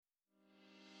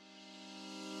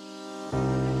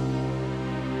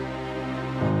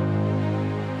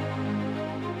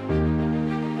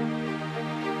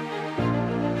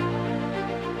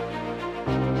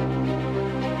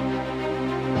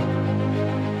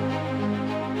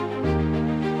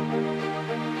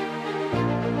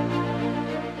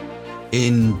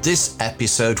In this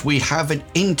episode, we have an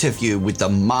interview with the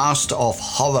master of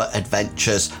horror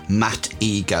adventures, Matt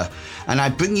Eager, and I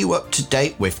bring you up to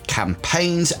date with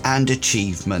campaigns and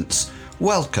achievements.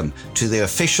 Welcome to the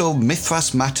official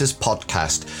Mithras Matters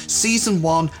podcast, Season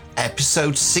 1,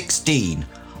 Episode 16,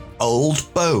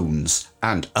 Old Bones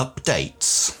and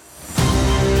Updates.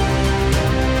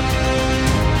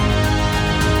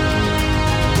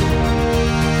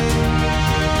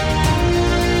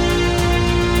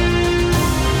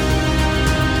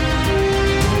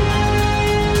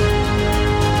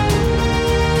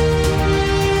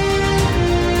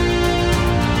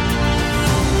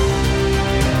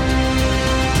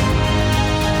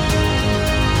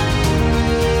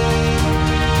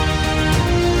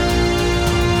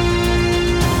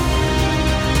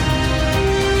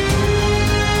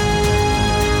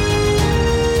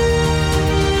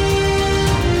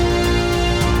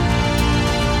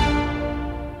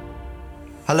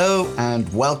 Hello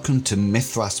and welcome to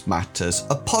Mithras Matters,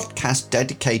 a podcast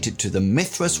dedicated to the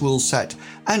Mithras rule set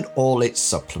and all its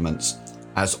supplements.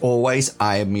 As always,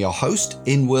 I am your host,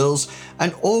 InWills,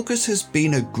 and August has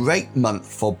been a great month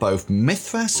for both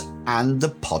Mithras and the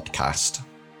podcast.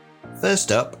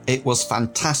 First up, it was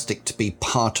fantastic to be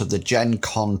part of the Gen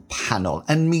Con panel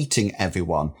and meeting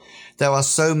everyone. There are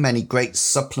so many great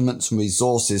supplements and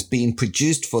resources being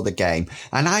produced for the game,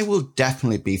 and I will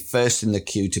definitely be first in the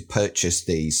queue to purchase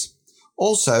these.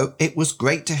 Also, it was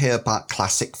great to hear about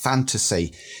Classic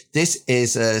Fantasy. This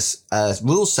is a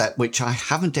rule set which I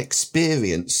haven't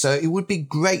experienced, so it would be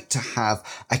great to have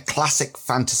a Classic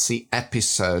Fantasy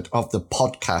episode of the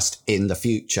podcast in the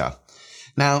future.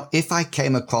 Now, if I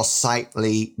came across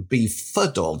slightly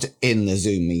befuddled in the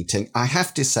Zoom meeting, I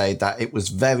have to say that it was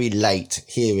very late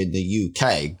here in the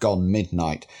UK, gone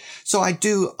midnight. So I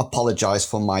do apologise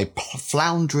for my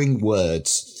floundering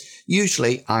words.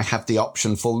 Usually I have the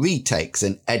option for retakes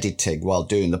and editing while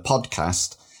doing the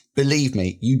podcast. Believe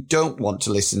me, you don't want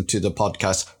to listen to the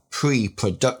podcast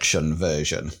pre-production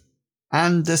version.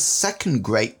 And the second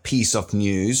great piece of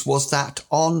news was that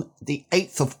on the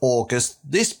 8th of August,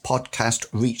 this podcast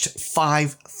reached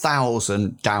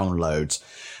 5,000 downloads.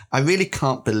 I really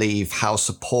can't believe how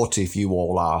supportive you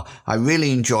all are. I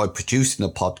really enjoy producing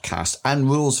the podcast and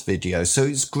rules videos, so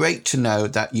it's great to know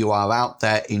that you are out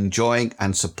there enjoying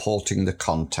and supporting the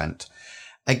content.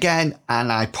 Again,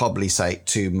 and I probably say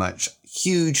too much,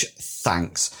 huge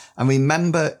thanks. And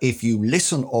remember, if you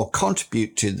listen or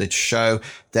contribute to the show,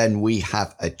 then we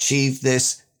have achieved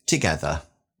this together.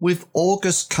 With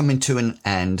August coming to an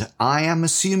end, I am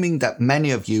assuming that many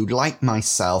of you, like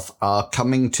myself, are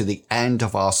coming to the end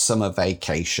of our summer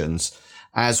vacations.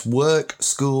 As work,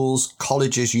 schools,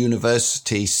 colleges,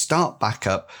 universities start back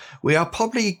up, we are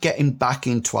probably getting back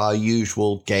into our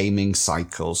usual gaming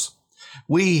cycles.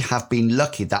 We have been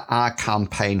lucky that our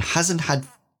campaign hasn't had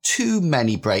too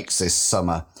many breaks this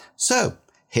summer. So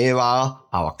here are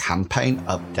our campaign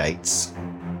updates.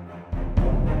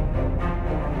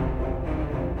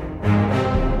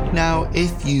 Now,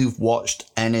 if you've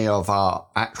watched any of our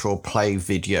actual play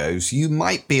videos, you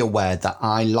might be aware that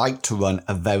I like to run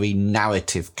a very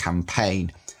narrative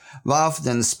campaign. Rather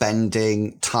than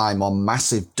spending time on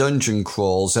massive dungeon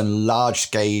crawls and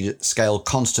large-scale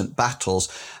constant battles,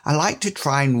 I like to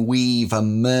try and weave a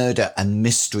murder and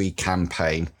mystery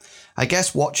campaign. I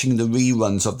guess watching the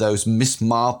reruns of those Miss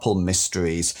Marple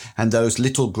mysteries and those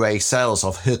little grey cells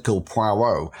of Hercule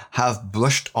Poirot have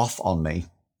brushed off on me.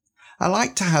 I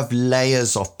like to have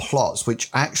layers of plots which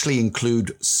actually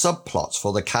include subplots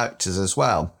for the characters as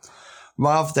well.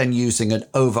 Rather than using an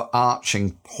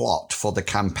overarching plot for the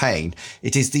campaign,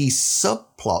 it is these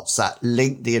subplots that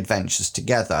link the adventures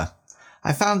together.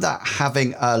 I found that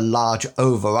having a large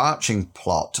overarching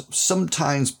plot,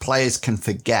 sometimes players can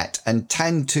forget and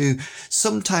tend to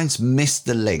sometimes miss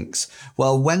the links.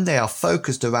 Well, when they are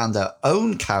focused around their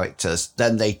own characters,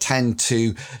 then they tend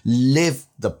to live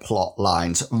the plot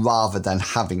lines rather than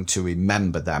having to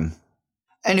remember them.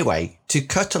 Anyway, to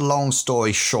cut a long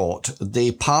story short,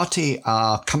 the party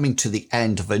are coming to the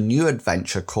end of a new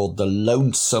adventure called the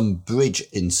Lonesome Bridge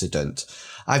Incident.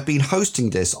 I've been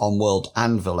hosting this on World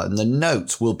Anvil and the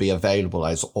notes will be available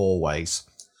as always.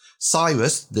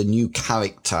 Cyrus, the new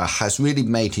character, has really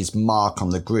made his mark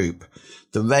on the group.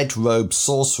 The Red Robe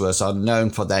Sorcerers are known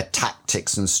for their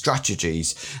tactics and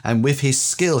strategies, and with his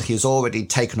skill he has already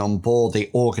taken on board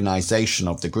the organisation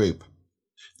of the group.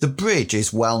 The bridge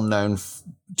is well known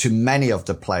to many of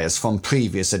the players from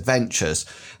previous adventures,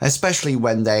 especially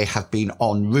when they have been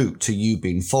en route to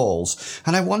Yubin Falls,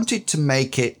 and I wanted to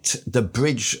make it the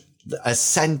bridge a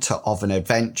center of an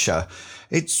adventure.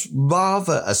 It's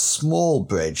rather a small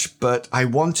bridge, but I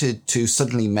wanted to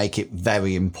suddenly make it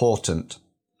very important.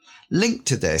 Linked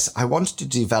to this, I wanted to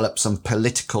develop some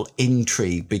political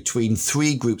intrigue between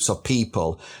three groups of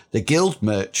people: the guild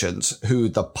merchants, who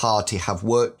the party have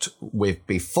worked with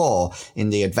before in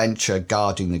the adventure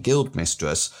guarding the guild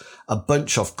mistress, a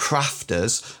bunch of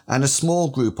crafters, and a small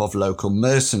group of local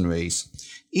mercenaries.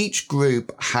 Each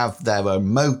group have their own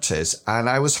motives, and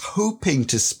I was hoping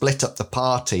to split up the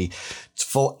party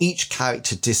for each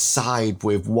character to side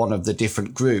with one of the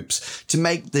different groups to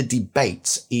make the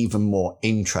debates even more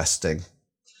interesting.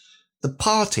 The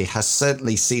party has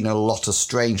certainly seen a lot of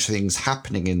strange things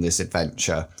happening in this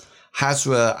adventure.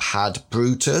 Hazra had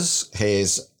Brutus,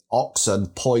 his oxen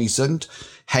poisoned.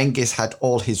 Hengist had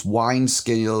all his wine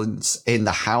skins in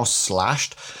the house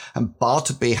slashed, and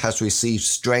Bartleby has received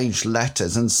strange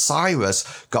letters, and Cyrus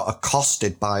got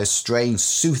accosted by a strange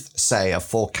soothsayer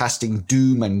forecasting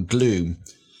doom and gloom.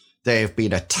 They have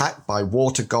been attacked by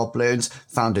water goblins,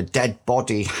 found a dead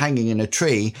body hanging in a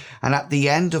tree, and at the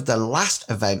end of the last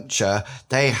adventure,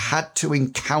 they had to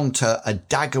encounter a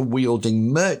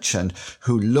dagger-wielding merchant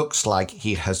who looks like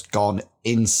he has gone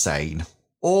insane.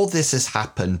 All this has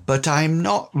happened, but I'm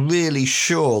not really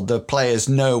sure the players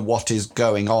know what is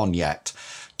going on yet.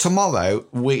 Tomorrow,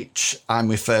 which I'm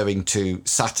referring to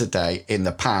Saturday in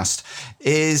the past,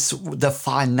 is the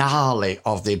finale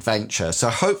of the adventure, so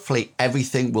hopefully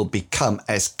everything will become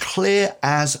as clear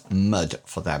as mud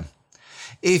for them.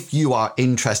 If you are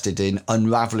interested in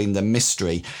unraveling the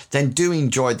mystery, then do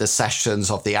enjoy the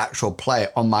sessions of the actual play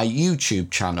on my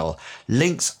YouTube channel.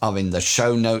 Links are in the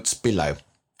show notes below.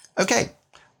 Okay.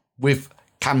 With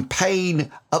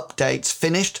campaign updates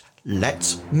finished,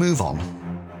 let's move on.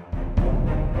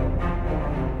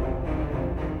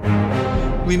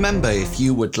 Remember, if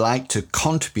you would like to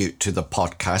contribute to the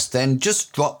podcast, then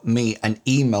just drop me an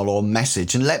email or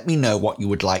message and let me know what you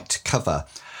would like to cover.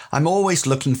 I'm always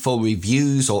looking for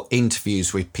reviews or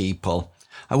interviews with people.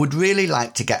 I would really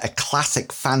like to get a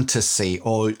classic fantasy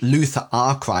or Luther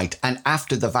Arkwright and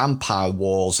After the Vampire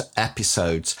Wars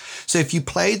episodes. So if you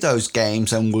play those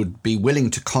games and would be willing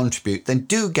to contribute, then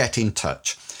do get in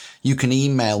touch. You can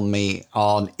email me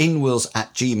on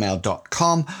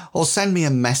inwills@gmail.com or send me a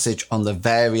message on the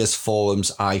various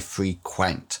forums I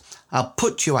frequent. I'll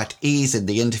put you at ease in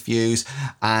the interviews,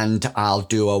 and I'll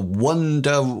do a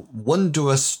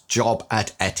wondrous job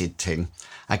at editing.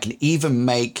 I can even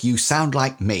make you sound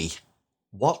like me.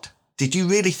 What? Did you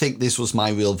really think this was my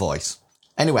real voice?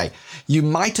 Anyway, you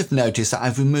might have noticed that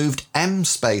I've removed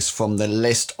M-Space from the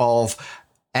list of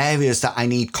areas that I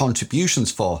need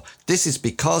contributions for. This is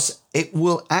because it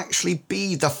will actually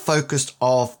be the focus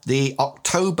of the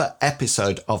October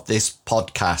episode of this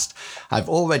podcast. I've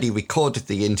already recorded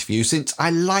the interview since I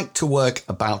like to work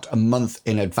about a month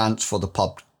in advance for the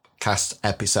podcast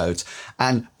episodes.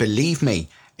 And believe me,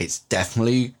 it's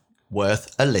definitely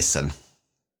worth a listen.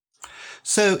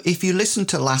 So if you listened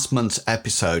to last month's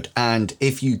episode, and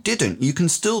if you didn't, you can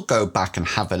still go back and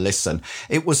have a listen.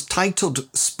 It was titled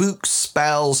Spooks,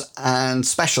 Spells and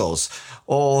Specials,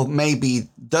 or maybe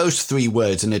those three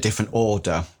words in a different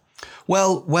order.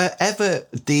 Well, wherever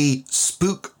the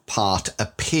spook part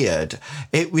appeared,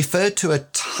 it referred to a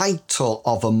title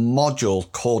of a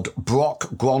module called Brock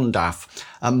Grondaff,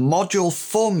 a module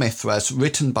for Mythras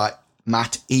written by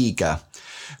Matt Eager.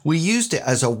 We used it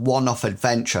as a one-off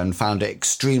adventure and found it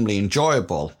extremely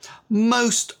enjoyable.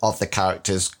 Most of the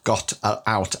characters got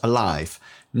out alive.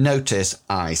 Notice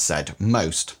I said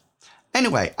most.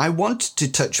 Anyway, I wanted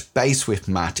to touch base with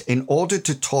Matt in order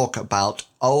to talk about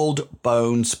Old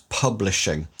Bones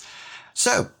Publishing.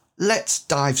 So let's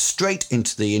dive straight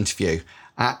into the interview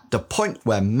at the point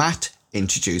where Matt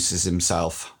introduces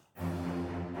himself.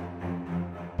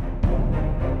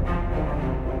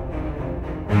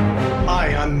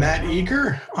 Hi, I'm Matt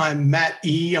Eager. I'm Matt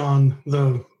E on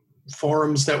the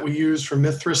forums that we use for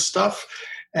Mythras stuff,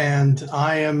 and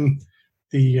I am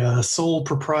the sole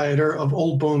proprietor of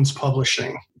Old Bones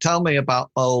Publishing. Tell me about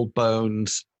Old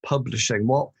Bones Publishing.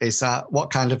 What is that?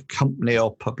 What kind of company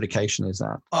or publication is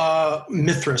that?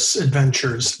 Mythras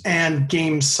Adventures and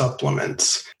game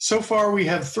supplements. So far, we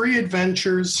have 3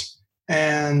 adventures,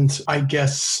 and I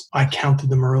guess I counted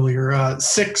them earlier,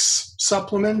 6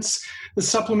 supplements. The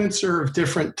supplements are of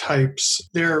different types.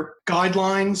 They're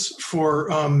guidelines for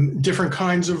different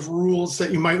kinds of rules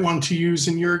that you might want to use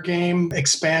in your game,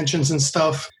 expansions and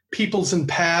stuff. Peoples and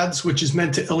Paths, which is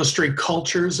meant to illustrate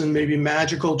cultures and maybe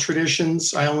magical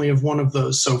traditions. I only have one of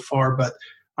those so far, but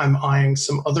I'm eyeing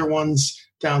some other ones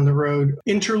down the road.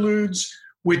 Interludes,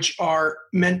 which are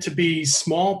meant to be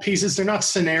small pieces. They're not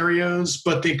scenarios,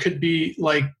 but they could be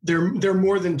like they're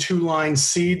more than 2-line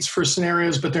seeds for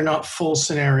scenarios, but they're not full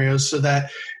scenarios. So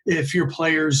that if your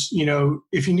players,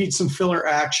 if you need some filler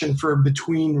action for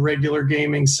between regular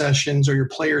gaming sessions, or your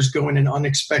players go in an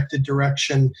unexpected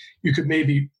direction, you could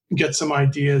maybe get some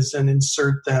ideas and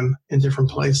insert them in different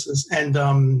places. And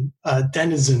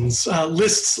denizens,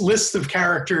 lists of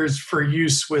characters for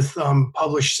use with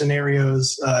published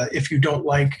scenarios. If you don't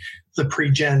like the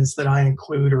pre-gens that I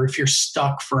include, or if you're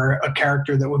stuck for a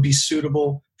character that would be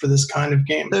suitable for this kind of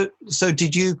game. So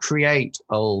did you create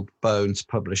Old Bones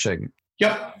Publishing?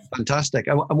 Yep. Fantastic.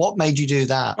 And what made you do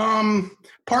that?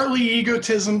 Partly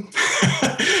egotism.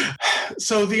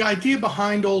 So the idea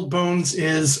behind Old Bones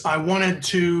is I wanted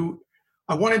to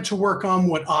work on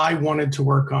what I wanted to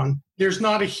work on. There's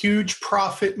not a huge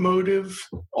profit motive,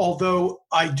 although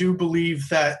I do believe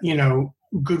that,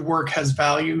 good work has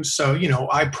value. So,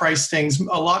 I price things.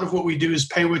 A lot of what we do is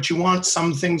pay what you want.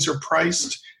 Some things are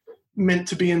priced meant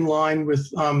to be in line with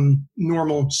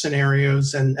normal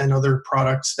scenarios and other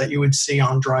products that you would see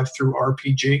on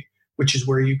DriveThruRPG, which is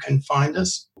where you can find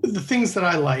us. The things that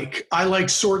I like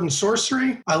sword and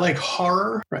sorcery, I like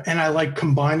horror, and I like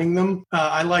combining them.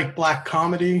 I like black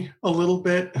comedy a little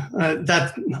bit.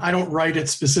 That I don't write it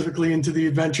specifically into the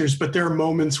adventures, but there are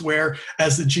moments where,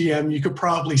 as the GM, you could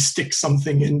probably stick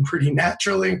something in pretty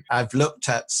naturally. I've looked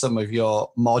at some of your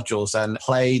modules and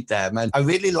played them, and I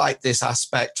really like this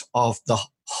aspect of the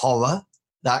horror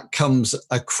that comes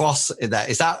across in that.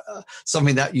 Is that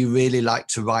something that you really like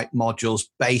to write modules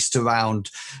based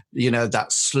around, that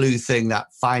sleuthing, that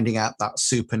finding out that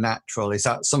supernatural? Is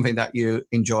that something that you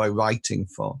enjoy writing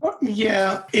for?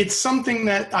 Yeah, it's something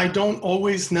that I don't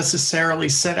always necessarily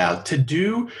set out to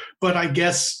do, but I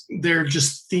guess they're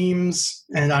just themes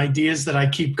and ideas that I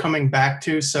keep coming back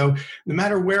to. So no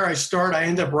matter where I start, I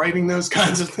end up writing those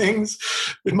kinds of things.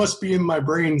 It must be in my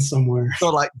brain somewhere. So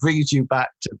like brings you back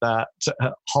to that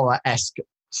horror-esque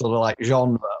sort of like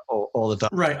genre all the time.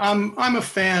 Right. I'm a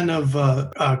fan of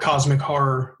cosmic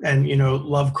horror and,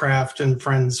 Lovecraft and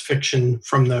Friends fiction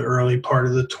from the early part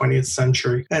of the 20th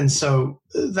century. And so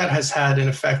that has had an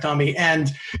effect on me.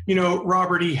 And,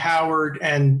 Robert E. Howard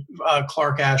and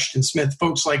Clark Ashton Smith,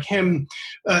 folks like him,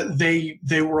 they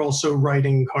were also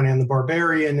writing Conan the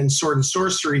Barbarian and Sword and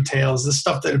Sorcery tales, the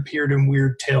stuff that appeared in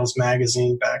Weird Tales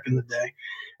magazine back in the day.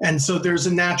 And so there's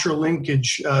a natural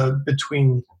linkage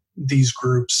between these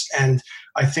groups, and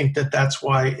I think that that's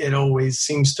why it always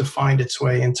seems to find its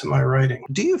way into my writing.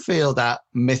 Do you feel that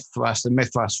Mythras, the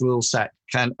Mythras rule set,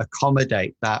 can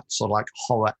accommodate that sort of like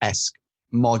horror-esque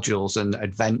modules and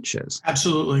adventures?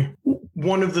 Absolutely.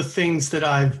 One of the things that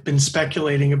I've been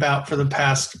speculating about for the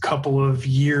past couple of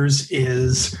years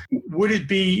is, would it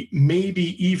be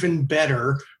maybe even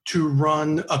better to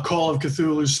run a Call of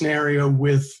Cthulhu scenario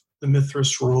with the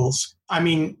Mythras rules? I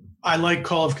mean, I like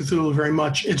Call of Cthulhu very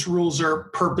much. Its rules are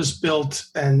purpose-built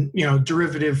and,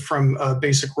 derivative from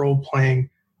basic role-playing.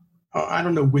 I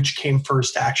don't know which came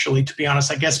first, actually, to be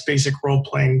honest. I guess basic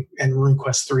role-playing and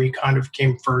RuneQuest 3 kind of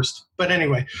came first. But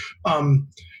anyway,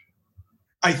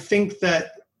 I think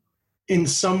that in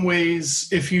some ways,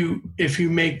 if you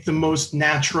make the most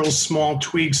natural small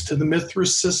tweaks to the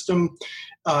Mythras system,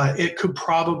 it could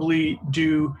probably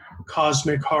do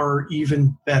cosmic horror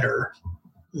even better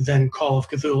than Call of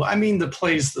Cthulhu. I mean, the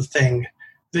play's the thing.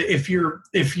 If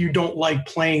you don't like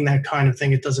playing that kind of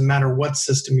thing, it doesn't matter what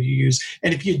system you use.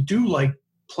 And if you do like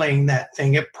playing that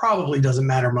thing, it probably doesn't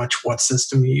matter much what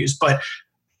system you use. But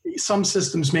some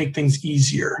systems make things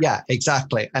easier. Yeah,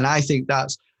 exactly. And I think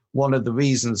that's one of the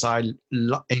reasons I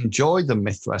enjoy the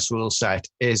Mythras rule set,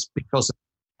 is because of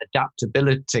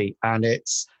adaptability and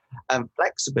its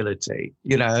flexibility,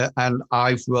 and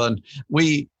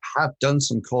we have done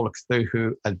some Call of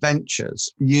Cthulhu adventures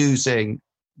using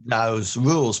those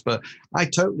rules, but I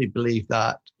totally believe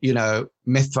that,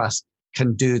 Mythras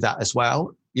can do that as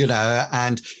well,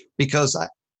 and because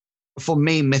for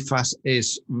me, Mythras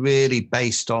is really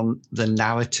based on the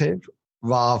narrative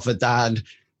rather than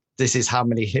this is how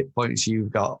many hit points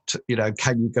you've got,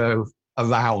 can you go a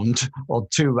round or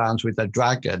 2 rounds with a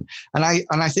dragon. And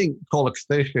I think Call of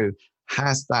Cthulhu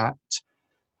has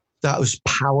those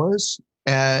powers,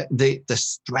 the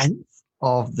strength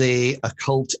of the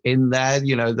occult in there,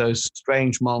 those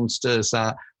strange monsters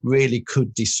that really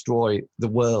could destroy the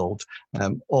world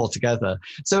altogether.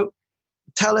 So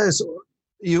tell us,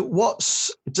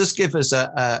 just give us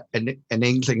an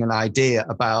inkling, an idea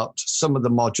about some of the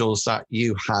modules that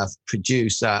you have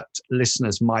produced that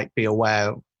listeners might be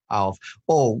aware of,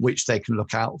 or which they can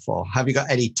look out for. Have you got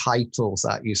any titles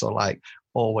that you sort of like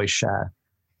always share?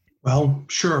 Well,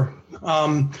 sure.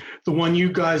 The one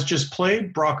you guys just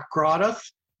played, Brock Grottath,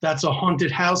 that's a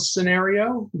haunted house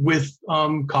scenario with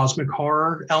cosmic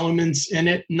horror elements in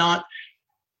it.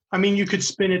 You could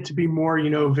spin it to be more,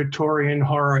 Victorian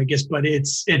horror, I guess, but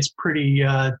it's pretty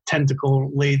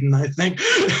tentacle laden, I think,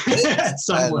 at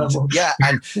some level. Yeah,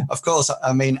 and of course,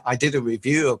 I did a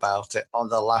review about it on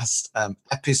the last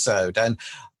episode, and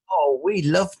we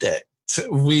loved it.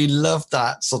 We loved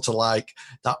that sort of like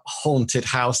that haunted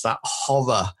house, that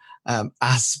horror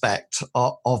aspect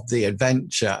of the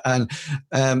adventure. And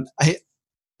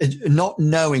not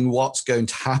knowing what's going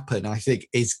to happen, I think,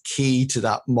 is key to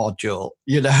that module.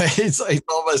 It's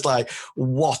almost like,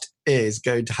 what is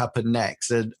going to happen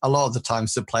next? And a lot of the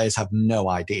times the players have no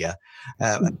idea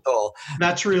at all.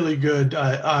 That's really good.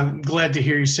 I'm glad to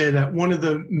hear you say that. One of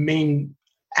the main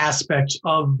aspects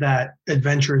of that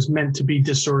adventure is meant to be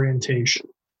disorientation.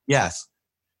 Yes.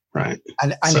 Right.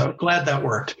 And so glad that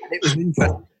worked. It was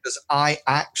interesting because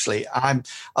I'm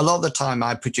a lot of the time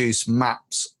I produce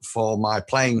maps for my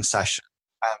playing session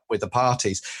with the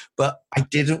parties, but I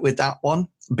didn't with that one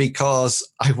because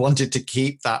I wanted to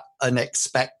keep that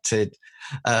unexpected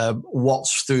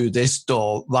what's through this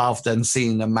door rather than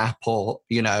seeing a map or,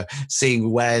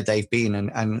 seeing where they've been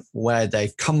and where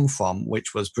they've come from,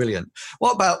 which was brilliant.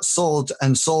 What about sword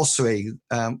and sorcery?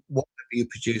 What have you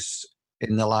produced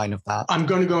in the line of that? I'm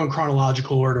going to go in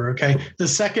chronological order, okay? The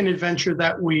second adventure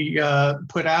that we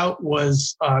put out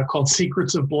was called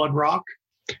Secrets of Blood Rock.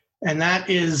 And that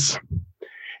is,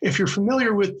 if you're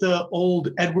familiar with the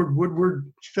old Edward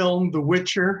Woodward film, The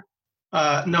Witcher,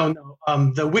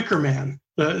 The Wicker Man.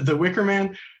 The Wicker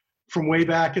Man from way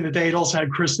back in the day. It also had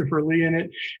Christopher Lee in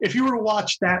it. If you were to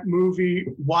watch that movie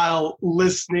while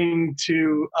listening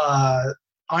to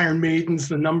Iron Maiden's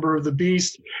The Number of the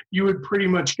Beast, you would pretty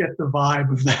much get the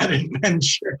vibe of that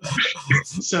adventure.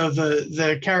 So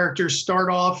the characters start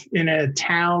off in a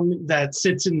town that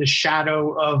sits in the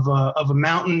shadow of a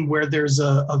mountain where there's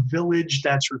a village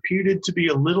that's reputed to be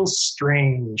a little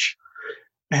strange.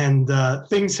 And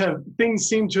things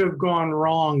seem to have gone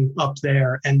wrong up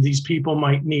there, and these people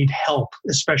might need help,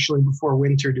 especially before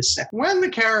winter descends. When the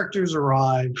characters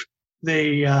arrive,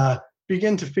 they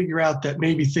begin to figure out that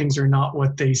maybe things are not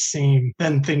what they seem.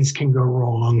 Then things can go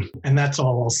wrong, and that's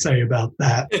all I'll say about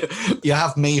that. You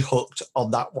have me hooked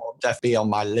on that one. Definitely on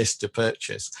my list to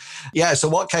purchase. Yeah, so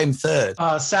what came third?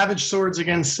 Savage Swords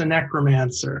Against the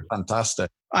Necromancer. Fantastic.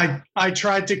 I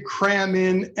tried to cram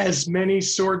in as many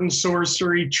sword and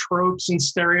sorcery tropes and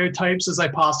stereotypes as I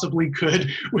possibly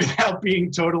could without being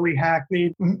totally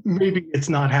hackneyed. Maybe it's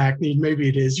not hackneyed, maybe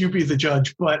it is. You be the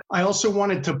judge. But I also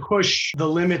wanted to push the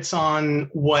limits on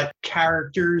what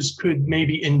characters could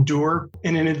maybe endure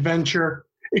in an adventure.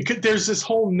 There's this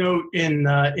whole note in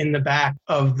the back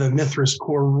of the Mythras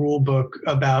core rulebook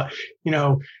about,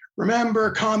 remember,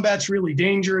 combat's really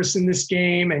dangerous in this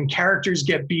game and characters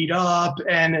get beat up.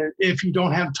 And if you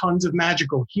don't have tons of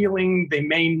magical healing, they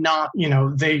may not,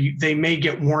 they may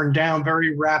get worn down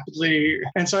very rapidly.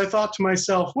 And so I thought to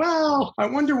myself, well, I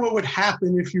wonder what would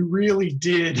happen if you really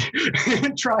did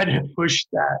try to push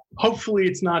that. Hopefully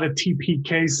it's not a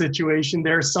TPK situation.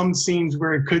 There are some scenes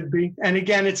where it could be. And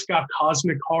again, it's got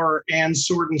cosmic horror and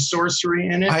sword and sorcery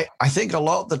in it. I think a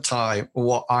lot of the time,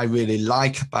 what I really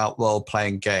like about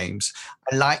role-playing games,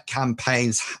 I like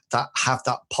campaigns that have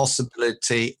that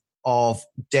possibility of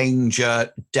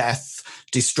danger, death,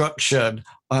 destruction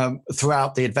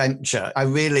throughout the adventure. I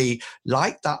really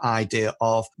like that idea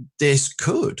of this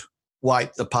could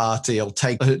wipe the party or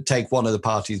take one of the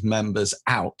party's members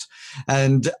out.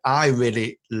 And I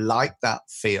really like that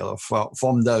feel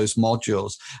from those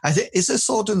modules. I think, is the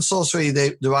Sword and Sorcery,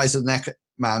 the Rise of the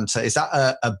Necromancer, is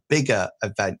that a bigger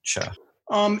adventure?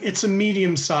 It's a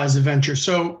medium-sized adventure.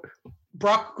 So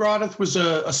Brock Grottath was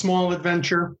a small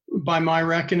adventure by my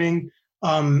reckoning.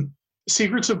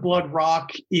 Secrets of Blood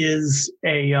Rock is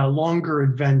a longer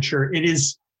adventure. It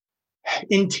is,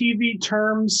 in TV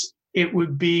terms, it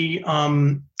would be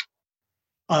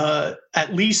at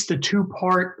least a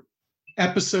two-part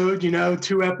episode,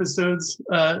 2 episodes,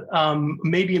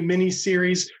 maybe a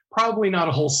mini-series, probably not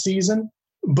a whole season,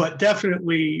 but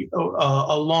definitely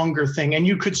a longer thing. And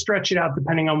you could stretch it out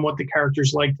depending on what the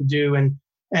characters like to do.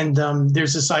 And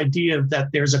there's this idea that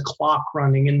there's a clock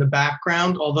running in the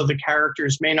background, although the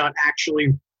characters may not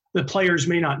actually, the players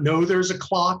may not know there's a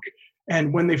clock.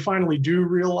 And when they finally do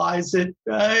realize it,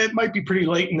 it might be pretty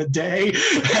late in the day,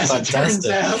 as it turns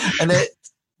out. And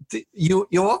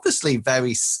you're obviously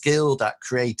very skilled at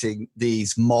creating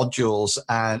these modules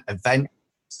and event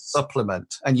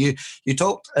supplement. And you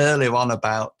talked earlier on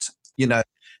about,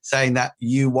 saying that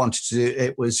you wanted to do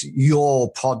it was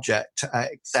your project,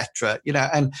 etc.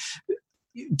 And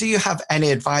do you have any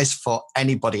advice for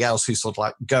anybody else who's sort of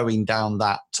like going down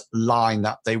that line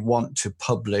that they want to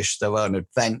publish their own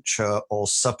adventure or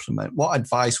supplement? What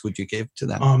advice would you give to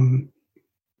them?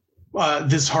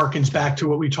 This harkens back to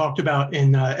what we talked about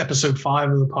in episode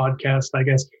 5 of the podcast, I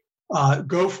guess.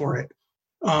 Go for it.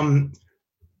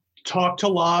 Talk to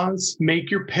Loz, make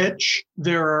your pitch.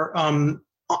 There are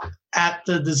at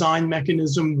the Design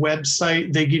Mechanism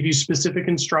website, they give you specific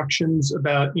instructions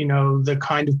about, the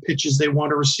kind of pitches they want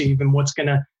to receive and what's going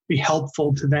to be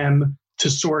helpful to them to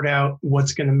sort out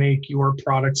what's going to make your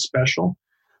product special.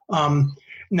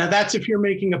 Now, that's if you're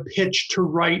making a pitch to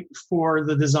write for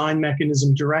the Design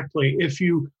Mechanism directly. If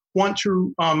you want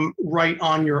to write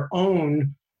on your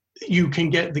own, you can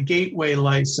get the Gateway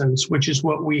license, which is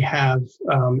what we have.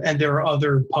 And there are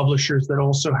other publishers that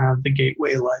also have the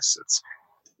Gateway license.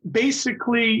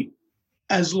 Basically,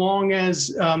 as long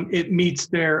as it meets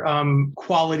their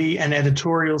quality and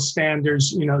editorial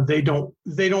standards, they don't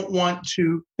want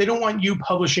you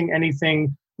publishing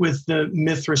anything with the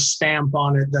Mithras stamp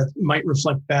on it that might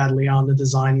reflect badly on the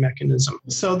Design Mechanism.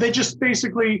 So they just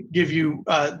basically give you,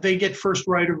 they get first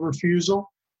right of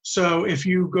refusal. So if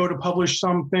you go to publish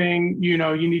something, you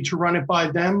need to run it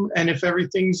by them. And if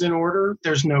everything's in order,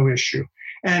 there's no issue.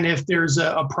 And if there's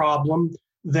a problem,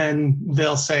 then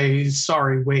they'll say,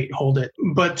 sorry, wait, hold it.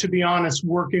 But to be honest,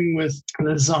 working with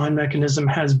the Design Mechanism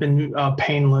has been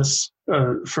painless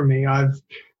for me.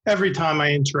 Every time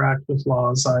I interact with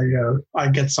Loz, I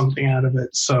get something out of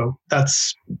it. So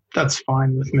that's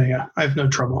fine with me. I have no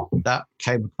trouble. That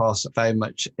came across very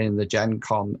much in the Gen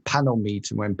Con panel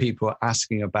meeting when people were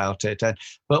asking about it.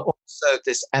 But also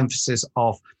this emphasis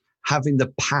of having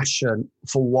the passion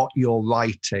for what you're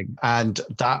writing. And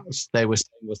that, they were saying,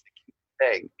 was the key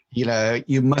thing.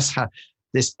 You must have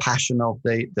this passion of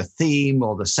the theme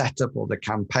or the setup or the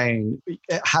campaign.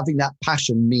 Having that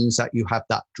passion means that you have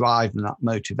that drive and that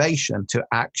motivation to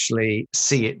actually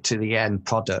see it to the end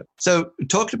product. So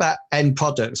talking about end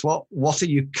products, what are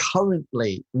you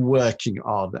currently working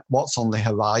on? What's on the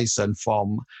horizon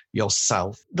from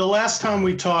yourself? The last time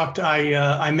we talked,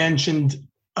 I mentioned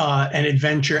an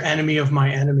adventure, Enemy of My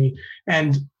Enemy.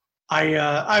 And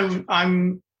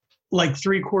I'm like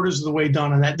 3/4 of the way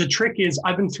done on that. The trick is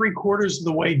I've been 3/4 of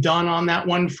the way done on that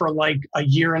one for like a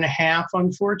year and a half,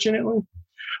 unfortunately.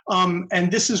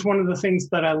 And this is one of the things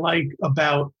that I like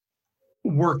about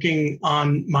working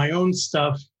on my own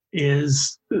stuff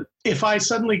is if I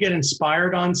suddenly get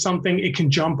inspired on something, it can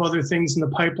jump other things in the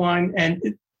pipeline. And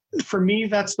for me,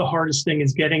 that's the hardest thing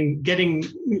is getting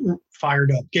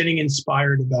fired up, getting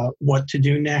inspired about what to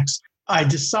do next. I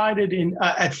decided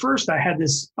at first I had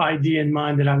this idea in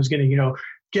mind that I was going to,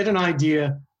 get an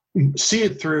idea, see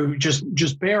it through,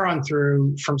 just bear on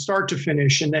through from start to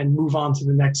finish and then move on to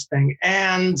the next thing.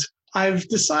 And I've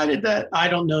decided that I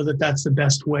don't know that that's the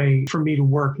best way for me to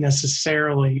work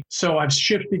necessarily. So I've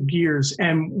shifted gears.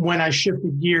 And when I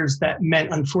shifted gears, that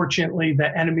meant, unfortunately,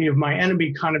 that Enemy of My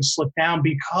Enemy kind of slipped down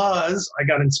because I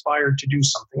got inspired to do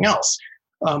something else.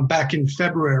 Back in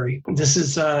February. This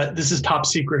is top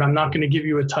secret. I'm not going to give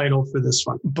you a title for this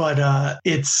one, but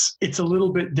it's a little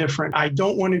bit different. I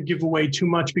don't want to give away too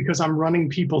much because I'm running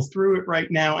people through it right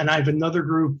now, and I have another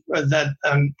group that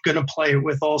I'm going to play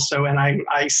with also, and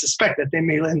I suspect that they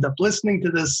may end up listening to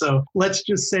this. So let's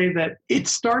just say that it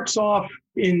starts off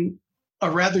in a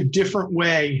rather different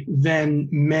way than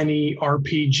many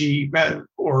RPG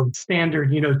or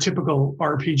standard, typical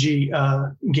RPG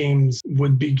games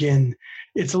would begin.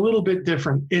 It's a little bit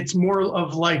different. It's more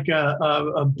of like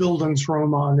a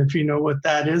Bildungsroman, if you know what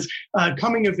that is. A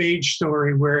coming-of-age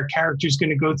story where a character's going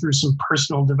to go through some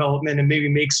personal development and maybe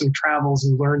make some travels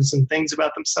and learn some things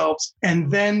about themselves. And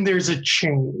then there's a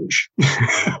change.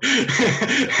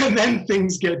 And then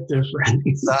things get different.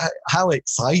 How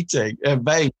exciting and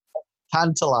very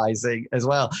tantalizing as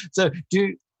well. So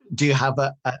do you have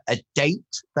a date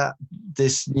that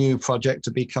this new project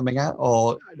will be coming out,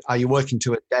 or are you working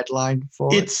to a deadline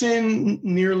for it? It's in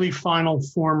nearly final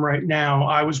form right now.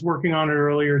 I was working on it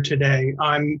earlier today.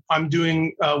 I'm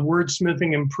doing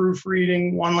wordsmithing and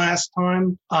proofreading one last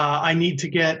time. I need to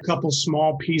get a couple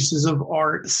small pieces of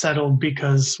art settled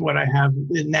because what I have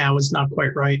now is not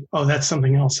quite right. Oh, that's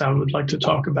something else I would like to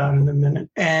talk about in a minute.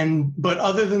 But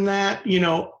other than that,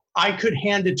 I could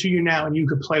hand it to you now and you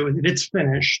could play with it. It's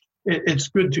finished. It's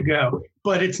good to go,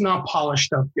 but it's not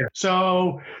polished up yet.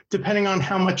 So depending on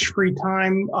how much free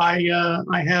time I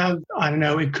have, I don't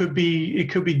know, it could be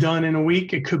done in a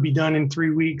week. It could be done in 3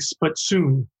 weeks, but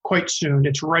soon, quite soon.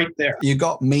 It's right there. You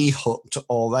got me hooked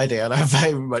already, and I'm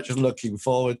very much looking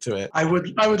forward to it. I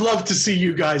would love to see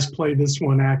you guys play this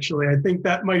one, actually. I think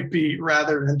that might be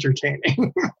rather entertaining.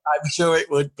 I'm sure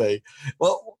it would be.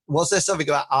 Well, was there something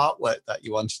about artwork that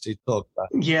you wanted to talk about?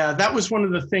 Yeah, that was one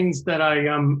of the things that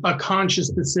a conscious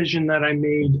decision that I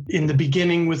made in the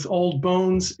beginning with Old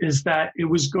Bones, is that it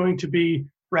was going to be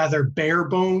rather bare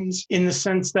bones, in the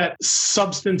sense that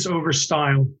substance over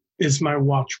style is my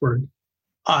watchword.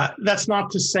 That's not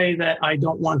to say that I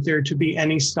don't want there to be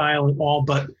any style at all,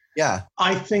 but yeah,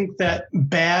 I think that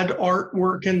bad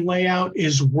artwork and layout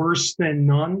is worse than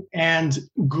none, and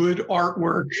good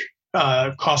artwork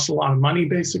costs a lot of money,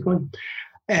 basically.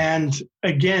 And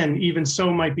again, even so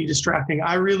might be distracting.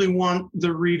 I really want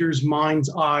the reader's mind's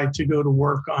eye to go to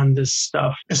work on this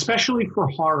stuff, especially for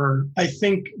horror. I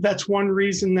think that's one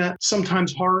reason that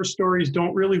sometimes horror stories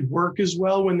don't really work as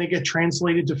well when they get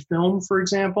translated to film, for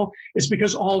example. It's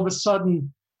because all of a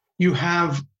sudden you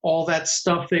have all that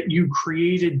stuff that you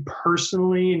created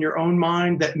personally in your own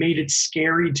mind that made it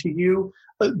scary to you,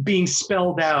 being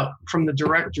spelled out from the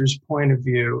director's point of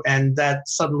view, and that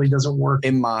suddenly doesn't work.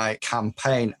 In my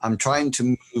campaign, I'm trying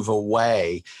to move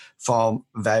away from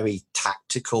very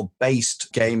tactical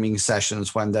based gaming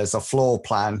sessions when there's a floor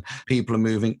plan, people are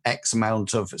moving X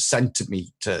amount of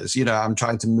centimeters. I'm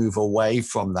trying to move away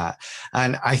from that.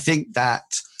 And I think that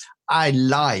I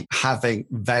like having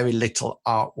very little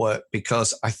artwork,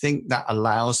 because I think that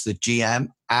allows the GM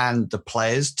and the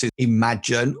players to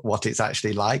imagine what it's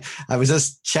actually like. I was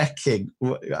just checking.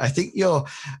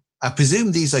 I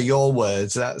presume these are your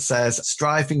words, that says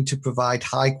striving to provide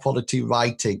high quality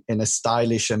writing in a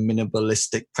stylish and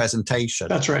minimalistic presentation.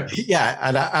 That's right. Yeah.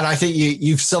 And I think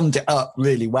you've summed it up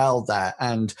really well there.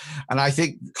 And I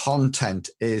think content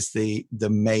is the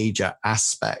major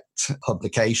aspect.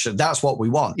 Publication, that's what we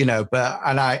want, but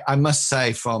I must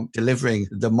say, from delivering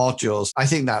the modules, I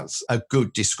think that's a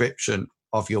good description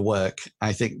of your work.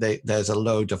 I think there's a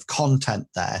load of content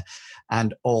there,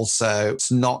 and also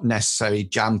it's not necessarily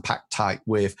jam-packed tight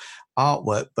with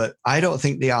artwork, but I don't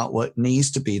think the artwork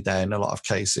needs to be there in a lot of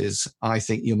cases. I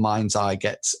think your mind's eye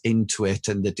gets into it,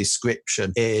 and the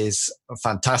description is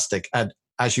fantastic. And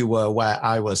as you were aware,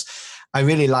 I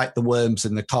really like the worms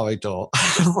in the corridor.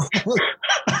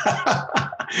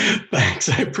 Thanks,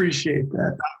 I appreciate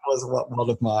that. That was one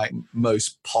of my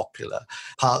most popular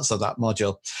parts of that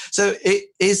module. So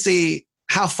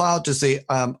how far does the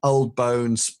Old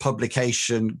Bones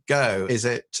publication go? Is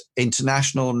it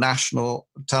international, national?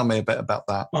 Tell me a bit about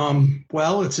that.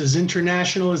 Well, it's as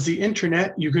international as the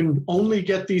internet. You can only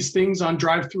get these things on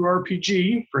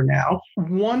DriveThruRPG for now.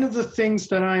 One of the things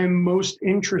that I am most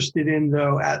interested in,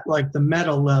 though, at like the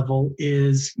meta level,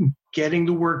 is getting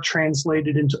the work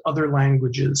translated into other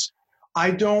languages.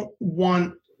 I don't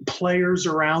want players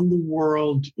around the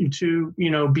world to,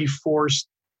 be forced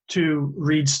to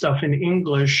read stuff in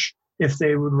English if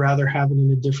they would rather have it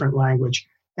in a different language.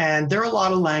 And there are a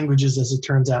lot of languages, as it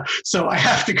turns out. So I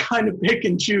have to kind of pick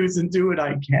and choose and do what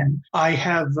I can. I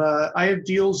have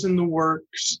deals in the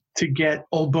works to get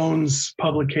Old Bones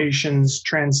publications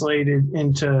translated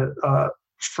into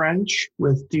French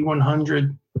with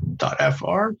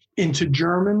D100.fr, into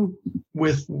German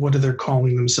with, what are they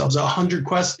calling themselves? 100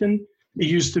 Questen. It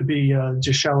used to be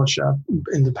Gesellschaft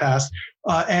in the past.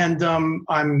 And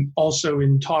I'm also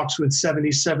in talks with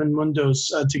 77 Mundos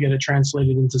to get it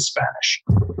translated into Spanish.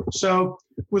 So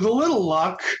with a little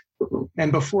luck,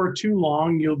 and before too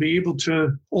long, you'll be able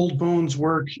to Old Bones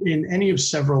work in any of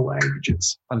several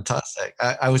languages. Fantastic.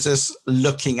 I was just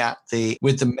looking at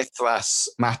with the Mithras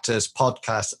Matters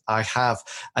podcast, I have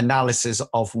analysis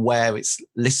of where it's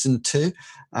listened to,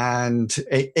 and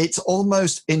it's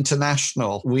almost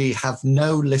international. We have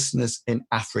no listeners in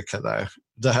Africa, though.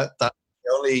 That's the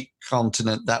only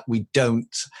continent that we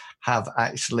don't have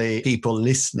actually people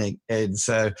listening in.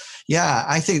 So, yeah,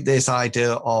 I think this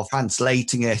idea of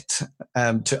translating it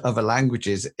to other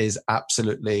languages is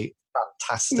absolutely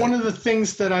fantastic. One of the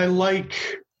things that I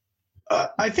like,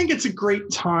 I think it's a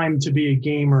great time to be a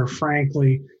gamer,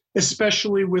 frankly,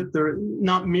 especially with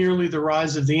not merely the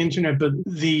rise of the internet, but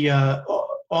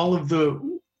all of the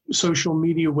social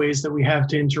media ways that we have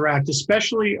to interact,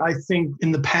 especially I think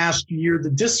in the past year, the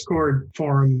Discord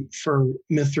forum for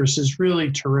Mithras is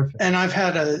really terrific. And I've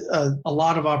had a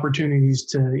lot of opportunities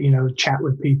to, chat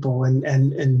with people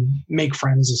and make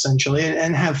friends essentially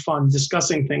and have fun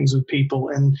discussing things with people,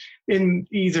 and in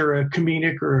either a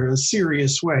comedic or a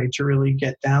serious way to really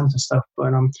get down to stuff.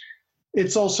 But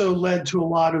it's also led to a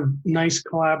lot of nice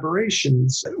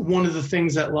collaborations. One of the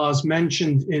things that Laz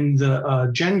mentioned in the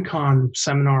Gen Con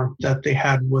seminar that they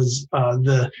had was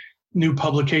the new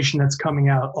publication that's coming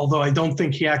out, although I don't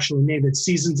think he actually named it,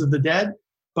 Seasons of the Dead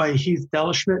by Heath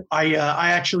Delishmit. I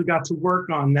actually got to work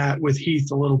on that with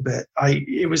Heath a little bit.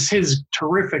 It was his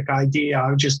terrific idea.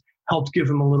 I just helped give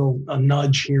him a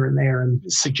nudge here and there and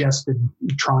suggested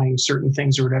trying certain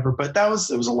things or whatever. But it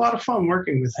was a lot of fun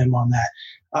working with him on that.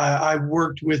 I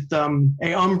worked with A.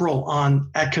 Umbral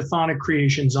at Chthonic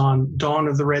Creations on Dawn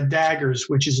of the Red Daggers,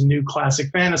 which is a new classic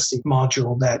fantasy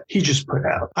module that he just put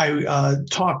out. I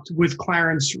talked with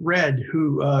Clarence Red,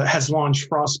 who has launched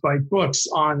Frostbite Books,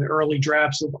 on early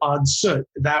drafts of Odd Soot.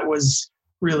 That was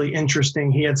really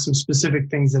interesting. He had some specific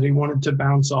things that he wanted to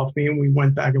bounce off me, and we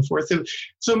went back and forth.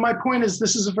 So my point is,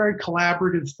 this is a very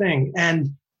collaborative thing. And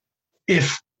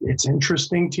if it's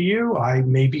interesting to you, I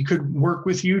maybe could work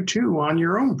with you too on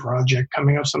your own project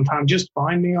coming up sometime. Just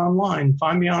find me online.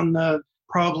 Find me on the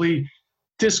probably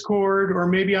Discord, or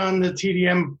maybe on the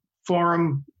TDM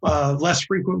forum less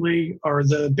frequently, or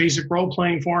the basic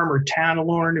role-playing forum, or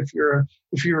Tanalorn if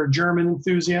you're a German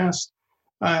enthusiast.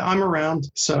 I'm around.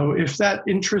 So if that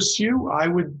interests you, I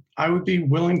would be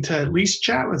willing to at least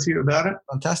chat with you about it.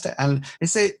 Fantastic. And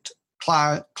is it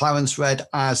Clarence Red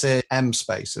as a M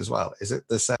Space as well? Is it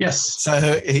the same? Yes.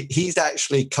 So he's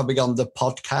actually coming on the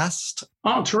podcast.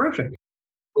 Oh, terrific.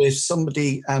 With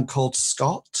somebody called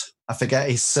Scott. I forget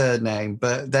his surname,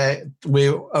 but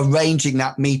we're arranging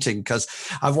that meeting because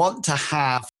I want to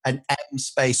have an M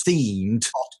Space themed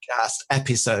podcast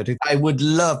episode. I would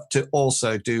love to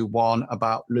also do one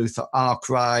about Luther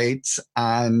Arkwright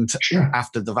and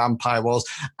After the Vampire Wars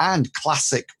and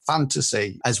classic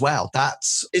fantasy as well.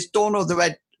 Is Dawn of the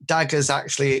Red Daggers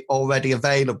actually already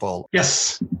available?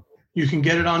 Yes. You can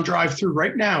get it on drive-through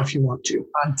right now if you want to.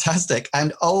 Fantastic.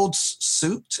 And Odd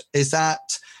Soot, is that...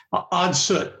 Odd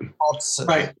Soot. Odd Soot.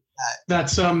 Right.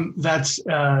 That's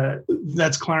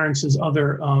Clarence's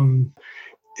other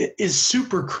is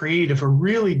super creative, a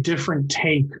really different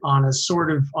take on a sort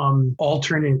of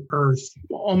alternate Earth,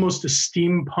 almost a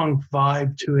steampunk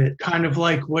vibe to it. Kind of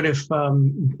like what if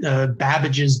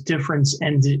Babbage's difference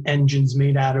engines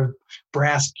made out of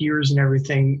brass gears and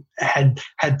everything had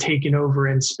taken over,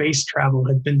 and space travel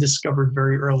had been discovered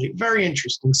very early. Very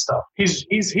interesting stuff.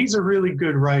 He's a really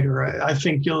good writer. I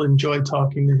think you'll enjoy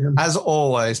talking to him. As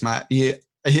always, Matt, you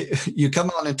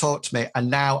come on and talk to me, and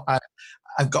now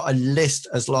I've got a list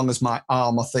as long as my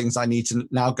arm of things I need to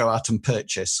now go out and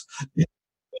purchase.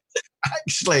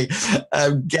 Actually,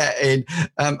 getting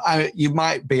you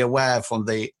might be aware from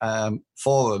the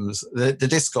forums, the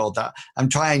Discord, that I'm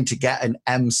trying to get an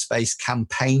M Space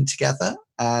campaign together,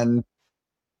 and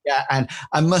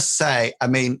I must say, I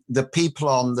mean, the people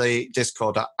on the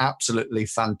Discord are absolutely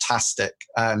fantastic,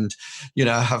 and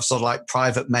have sort of like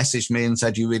private messaged me and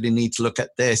said, you really need to look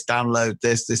at this, download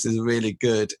this is really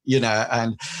good,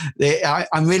 and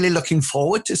I'm really looking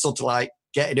forward to sort of like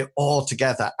getting it all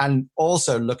together, and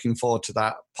also looking forward to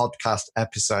that podcast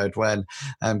episode when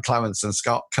Clarence and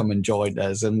Scott come and join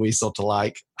us, and we sort of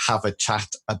like have a chat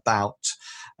about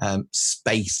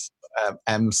space,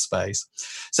 M Space.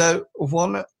 So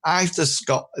I've just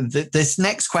got this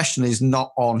next question is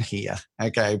not on here,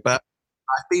 okay, but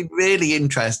I've been really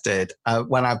interested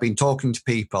when I've been talking to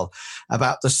people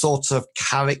about the sorts of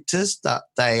characters that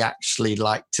they actually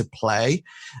like to play,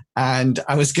 and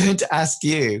I was going to ask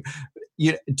you,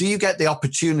 do you get the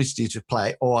opportunity to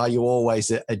play, or are you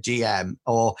always a GM?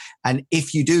 And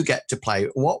if you do get to play,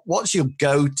 what's your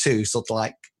go-to sort of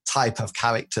like type of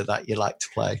character that you like to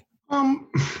play?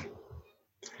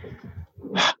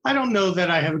 I don't know that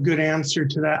I have a good answer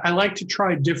to that. I like to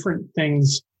try different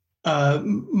things.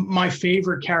 My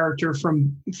favorite character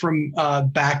from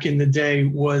back in the day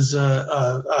was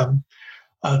a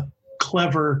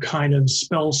clever kind of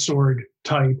spell sword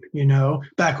type,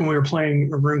 back when we were playing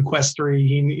RuneQuest 3,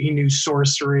 he knew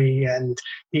sorcery, and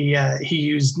he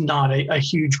used not a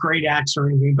huge great axe or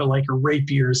anything, but like a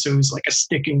rapier. So he was like a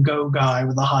stick and go guy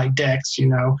with a high dex,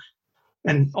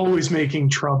 and always making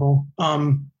trouble.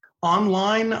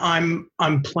 Online,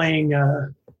 I'm playing a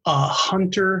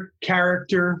hunter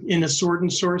character in a sword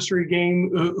and sorcery game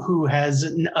who has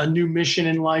a new mission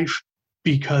in life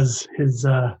because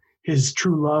his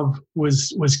true love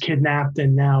was kidnapped,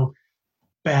 and now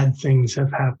bad things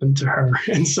have happened to her.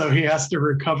 And so he has to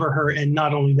recover her, and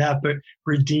not only that, but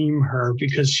redeem her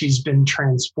because she's been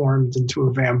transformed into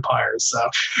a vampire. So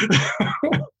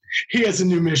he has a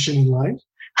new mission in life.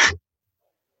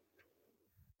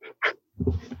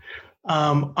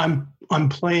 I'm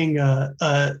playing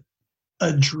a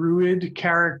druid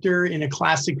character in a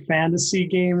classic fantasy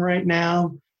game right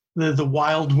now, the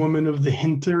Wild Woman of the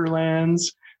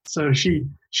Hinterlands. So she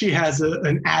has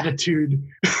an attitude.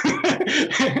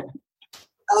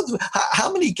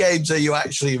 How many games are you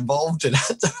actually involved in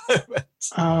at the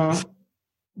moment?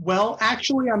 Well,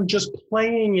 actually, I'm just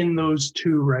playing in those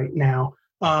two right now.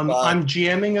 I'm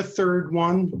GMing a third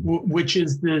one, which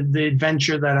is the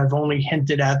adventure that I've only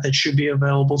hinted at that should be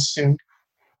available soon.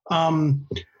 I'm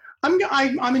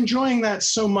enjoying that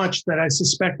so much that I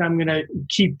suspect I'm going to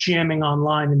keep jamming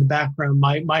online in the background.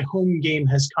 My home game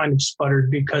has kind of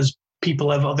sputtered because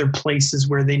people have other places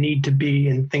where they need to be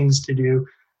and things to do,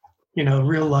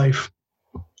 real life.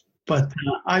 But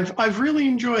I've really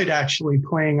enjoyed actually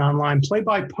playing online. Play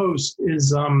by post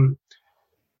is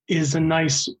a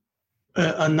nice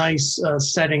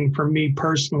setting for me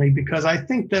personally, because I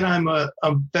think that I'm a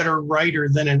better writer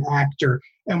than an actor.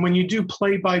 And when you do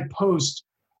play by post,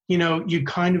 you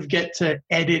kind of get to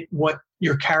edit what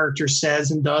your character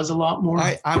says and does a lot more.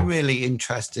 I'm really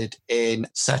interested in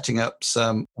setting up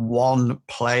some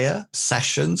one-player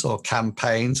sessions or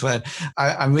campaigns when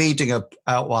I'm reading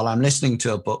while I'm listening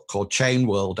to a book called Chain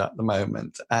World at the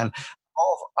moment. And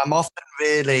I'm often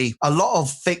a lot of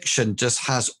fiction just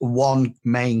has one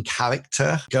main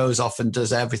character, goes off and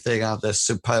does everything, other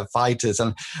superb fighters.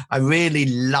 And I really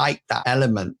like that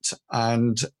element.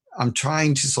 And I'm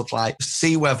trying to sort of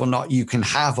see whether or not you can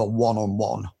have a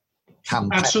one-on-one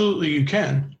campaign. Absolutely, you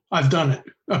can. I've done it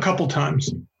a couple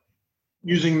times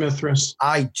using Mythras.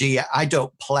 I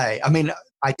don't play. I mean,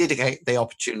 I did get the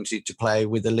opportunity to play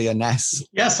with the Lyonesse.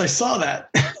 Yes, I saw that.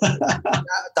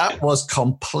 that was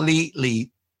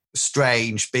completely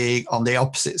strange, being on the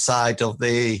opposite side of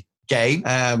the game,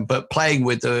 but playing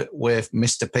with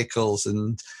Mr. Pickles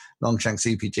and Longshanks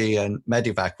CPG and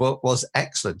Medivac was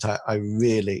excellent. I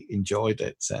really enjoyed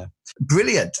it.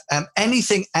 Brilliant.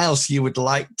 Anything else you would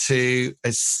like to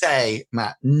say,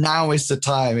 Matt? Now is the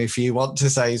time. If you want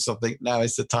to say something, now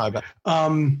is the time.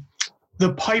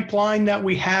 The pipeline that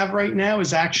we have right now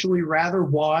is actually rather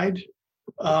wide.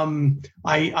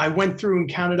 I went through and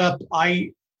counted up.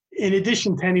 In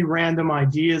addition to any random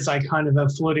ideas I kind of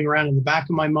have floating around in the back of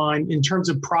my mind, in terms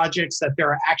of projects that there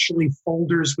are actually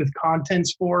folders with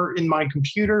contents for in my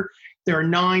computer, there are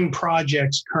 9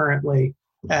 projects currently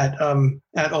at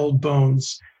Old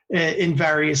Bones in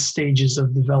various stages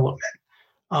of development.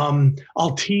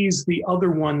 I'll tease the other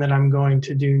one that I'm going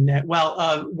to do next.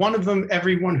 Well, one of them,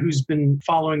 everyone who's been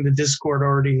following the Discord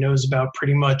already knows about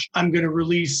pretty much. I'm going to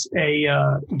release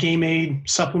a Game Aid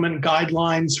supplement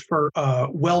guidelines for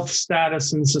wealth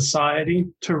status in society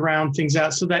to round things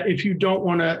out, so that if you don't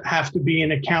want to have to be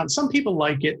an accountant, some people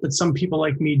like it, but some people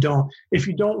like me don't. If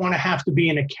you don't want to have to be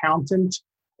an accountant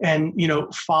and,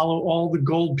 follow all the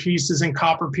gold pieces and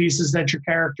copper pieces that your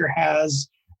character has,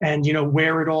 and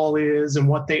where it all is and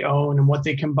what they own and what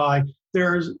they can buy.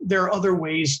 There are other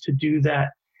ways to do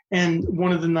that. And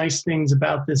one of the nice things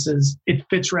about this is it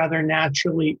fits rather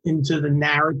naturally into the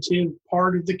narrative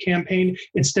part of the campaign.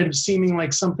 Instead of seeming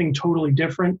like something totally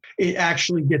different, it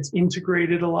actually gets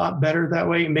integrated a lot better that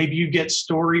way. Maybe you get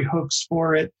story hooks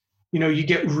for it. You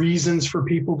get reasons for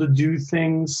people to do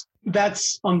things.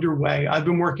 That's underway. I've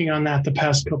been working on that the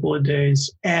past couple of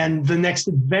days. And the next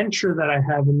adventure that I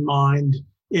have in mind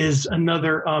is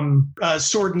another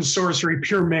sword and sorcery,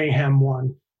 pure mayhem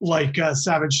one, like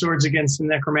Savage Swords Against the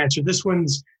Necromancer. This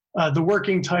one's, the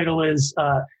working title is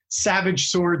Savage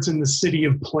Swords in the City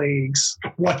of Plagues.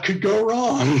 What could go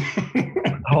wrong?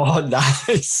 Oh,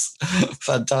 nice.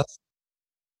 Fantastic.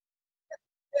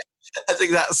 I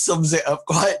think that sums it up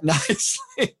quite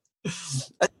nicely.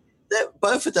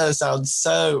 Both of those sound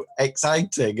so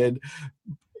exciting. And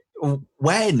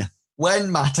when,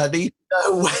 Matt, I need to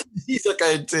know when these are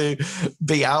going to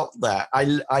be out there.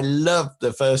 I love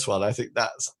the first one. I think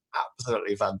that's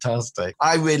absolutely fantastic.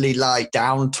 I really like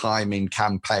downtime in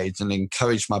campaigns and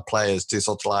encourage my players to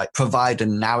sort of provide a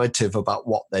narrative about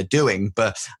what they're doing,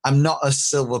 but I'm not a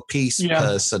silver piece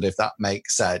person, if that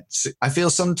makes sense. I feel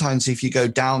sometimes if you go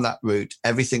down that route,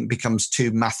 everything becomes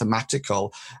too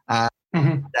mathematical, and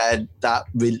then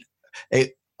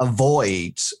it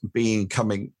avoids being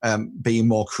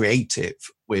more creative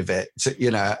with it,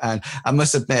 and I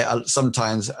must admit,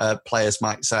 sometimes players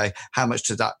might say, how much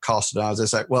does that cost? And I was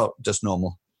just like, well, just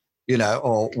normal,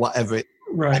 or whatever.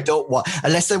 Right. I don't want,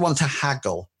 unless they want to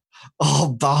haggle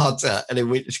or barter, and in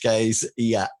which case,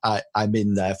 I'm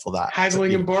in there for that.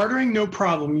 Haggling and bartering, no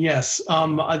problem. Yes.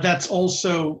 That's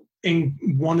also in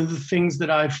one of the things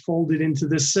that I've folded into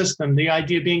this system. The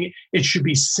idea being it should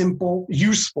be simple,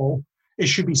 useful. It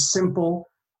should be simple,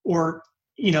 or,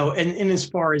 and as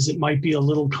far as it might be a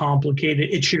little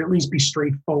complicated, it should at least be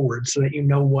straightforward so that you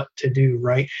know what to do,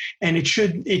 right? And it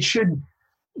should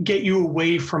get you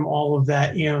away from all of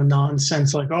that,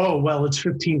 nonsense like, oh, well, it's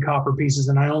 15 copper pieces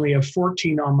and I only have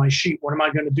 14 on my sheet. What am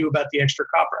I going to do about the extra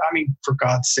copper? I mean, for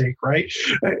God's sake, right?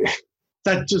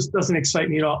 That just doesn't excite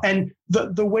me at all. And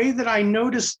the way that I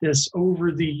noticed this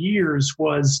over the years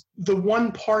was the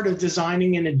one part of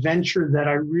designing an adventure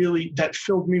that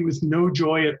filled me with no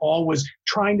joy at all was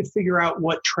trying to figure out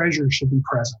what treasure should be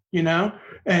present,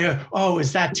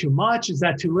 is that too much? Is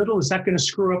that too little? Is that going to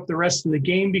screw up the rest of the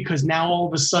game? Because now all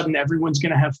of a sudden everyone's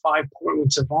going to have 5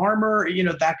 points of armor,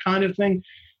 that kind of thing.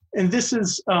 And this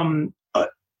is,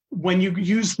 when you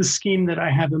use the scheme that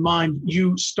I have in mind,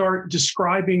 you start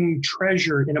describing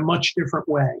treasure in a much different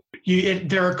way.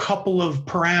 There are a couple of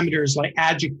parameters like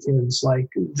adjectives, like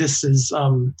this is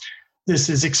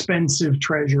expensive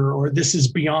treasure, or this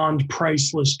is beyond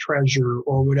priceless treasure,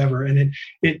 or whatever. And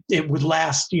it would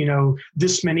last,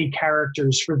 this many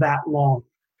characters for that long.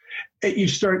 You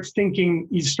start thinking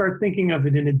of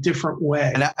it in a different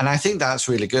way. And I think that's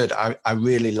really good. I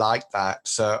really like that.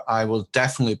 So I will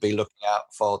definitely be looking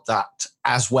out for that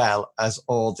as well as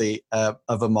all the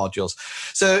other modules.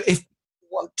 So if you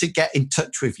want to get in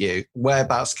touch with you,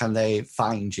 whereabouts can they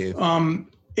find you?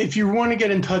 If you want to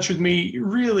get in touch with me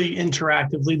really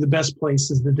interactively, the best place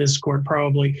is the Discord,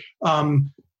 probably.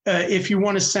 If you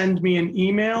want to send me an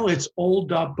email, it's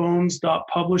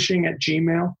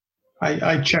old.bones.publishing@gmail.com.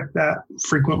 I check that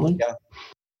frequently. Yeah,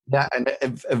 and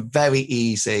very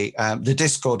easy. The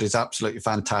Discord is absolutely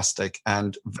fantastic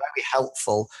and very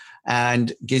helpful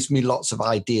and gives me lots of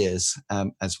ideas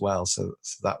as well. So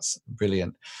that's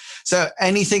brilliant. So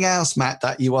anything else, Matt,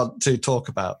 that you want to talk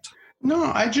about? No,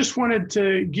 I just wanted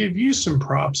to give you some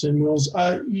props and Wills.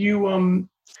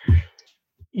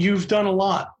 You've done a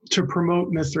lot to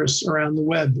promote Mythras around the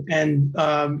web, and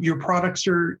your products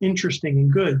are interesting and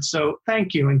good. So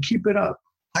thank you, and keep it up.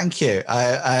 Thank you.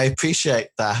 I appreciate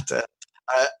that.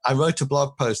 I wrote a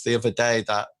blog post the other day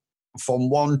that from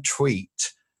one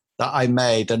tweet that I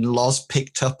made and Loz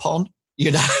picked up on,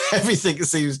 everything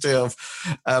seems to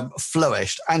have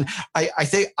flourished. And I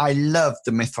think I love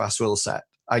the Mythras rule set.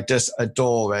 I just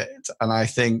adore it. And I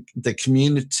think the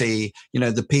community,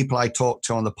 the people I talk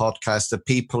to on the podcast, the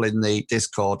people in the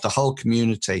Discord, the whole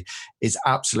community is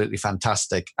absolutely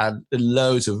fantastic. And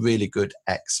loads of really good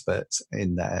experts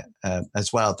in there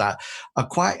as well that are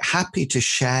quite happy to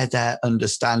share their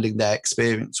understanding, their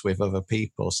experience with other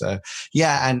people. So,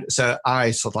 yeah. And so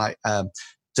I sort of like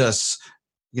just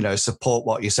support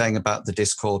what you're saying about the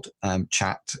Discord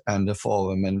chat and the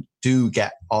forum, and do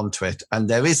get onto it. And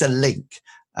there is a link.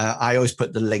 I always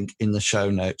put the link in the show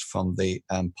notes from the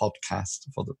podcast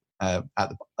for the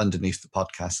underneath the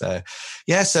podcast. So,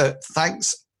 so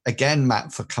thanks again,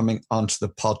 Matt, for coming onto the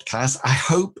podcast. I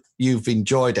hope you've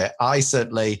enjoyed it. I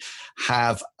certainly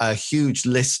have a huge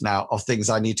list now of things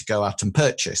I need to go out and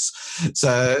purchase.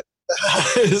 So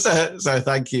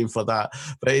thank you for that.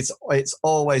 But it's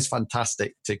always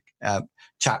fantastic to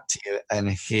chat to you and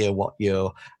hear what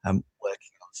you're working on.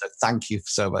 So thank you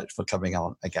so much for coming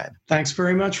on again. Thanks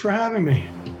very much for having me.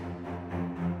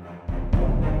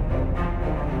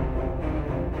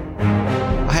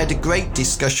 I had a great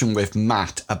discussion with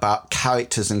Matt about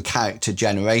characters and character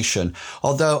generation,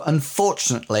 although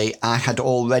unfortunately I had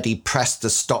already pressed the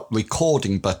stop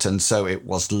recording button, so it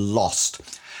was lost.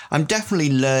 I'm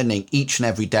definitely learning each and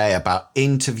every day about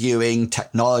interviewing,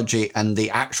 technology, and the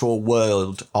actual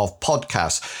world of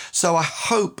podcasts. So I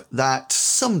hope that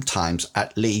sometimes,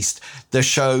 at least, the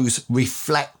shows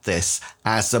reflect this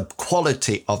as the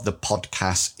quality of the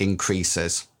podcast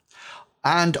increases.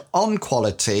 And on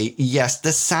quality, yes,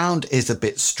 the sound is a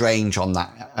bit strange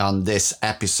on this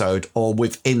episode or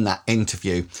within that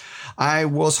interview. I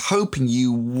was hoping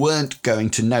you weren't going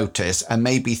to notice and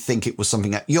maybe think it was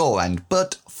something at your end,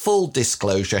 but full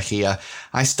disclosure here,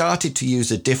 I started to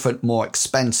use a different, more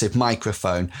expensive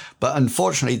microphone, but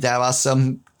unfortunately there are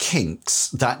some kinks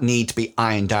that need to be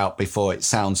ironed out before it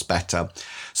sounds better.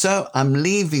 So I'm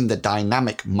leaving the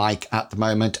dynamic mic at the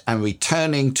moment and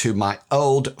returning to my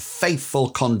old faithful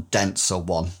condenser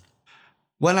one.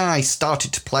 When I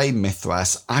started to play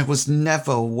Mythras, I was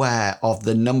never aware of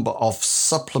the number of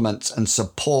supplements and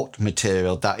support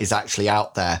material that is actually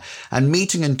out there. And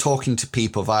meeting and talking to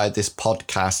people via this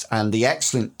podcast and the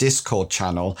excellent Discord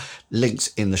channel, links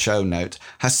in the show notes,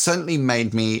 has certainly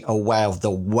made me aware of the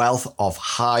wealth of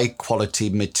high quality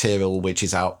material which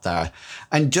is out there.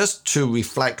 And just to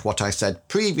reflect what I said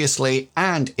previously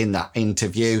and in that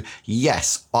interview,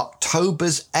 yes,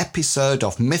 October's episode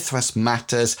of Mythras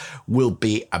Matters will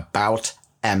be about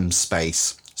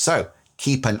M-Space. So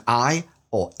keep an eye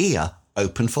or ear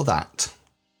open for that.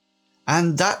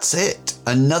 And that's it.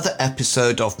 Another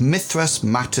episode of Mithras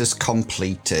Matters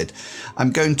completed.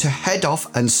 I'm going to head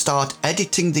off and start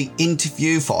editing the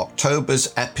interview for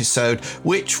October's episode,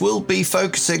 which will be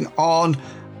focusing on,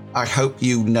 I hope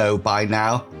you know by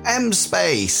now,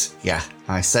 M-Space. Yeah,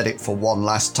 I said it for one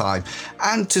last time.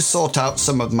 And to sort out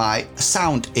some of my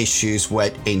sound issues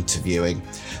when interviewing.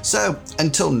 So,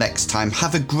 until next time,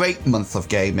 have a great month of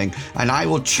gaming, and I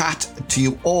will chat to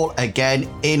you all again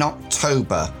in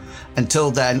October.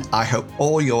 Until then, I hope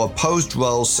all your opposed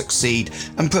roles succeed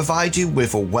and provide you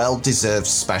with a well-deserved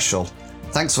special.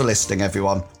 Thanks for listening,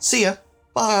 everyone. See ya.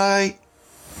 Bye.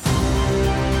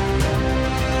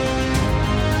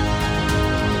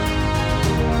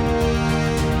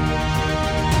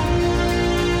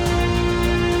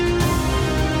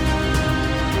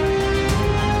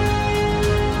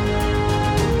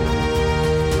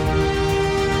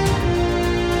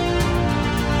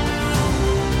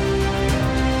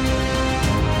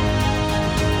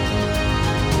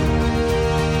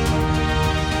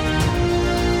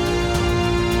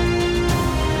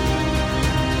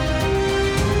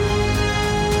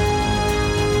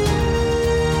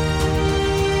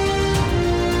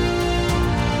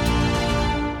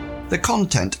 The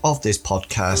content of this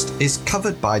podcast is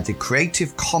covered by the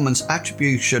Creative Commons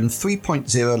Attribution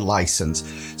 3.0 license,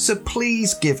 so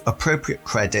please give appropriate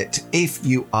credit if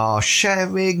you are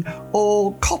sharing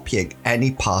or copying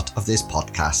any part of this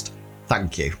podcast.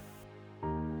 Thank you.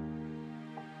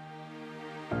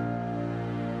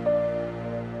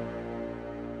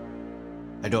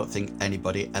 I don't think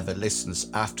anybody ever listens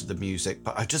after the music,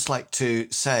 but I'd just like to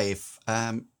say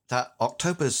that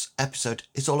October's episode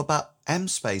is all about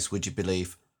M-Space, would you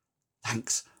believe?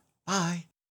 Thanks. Bye.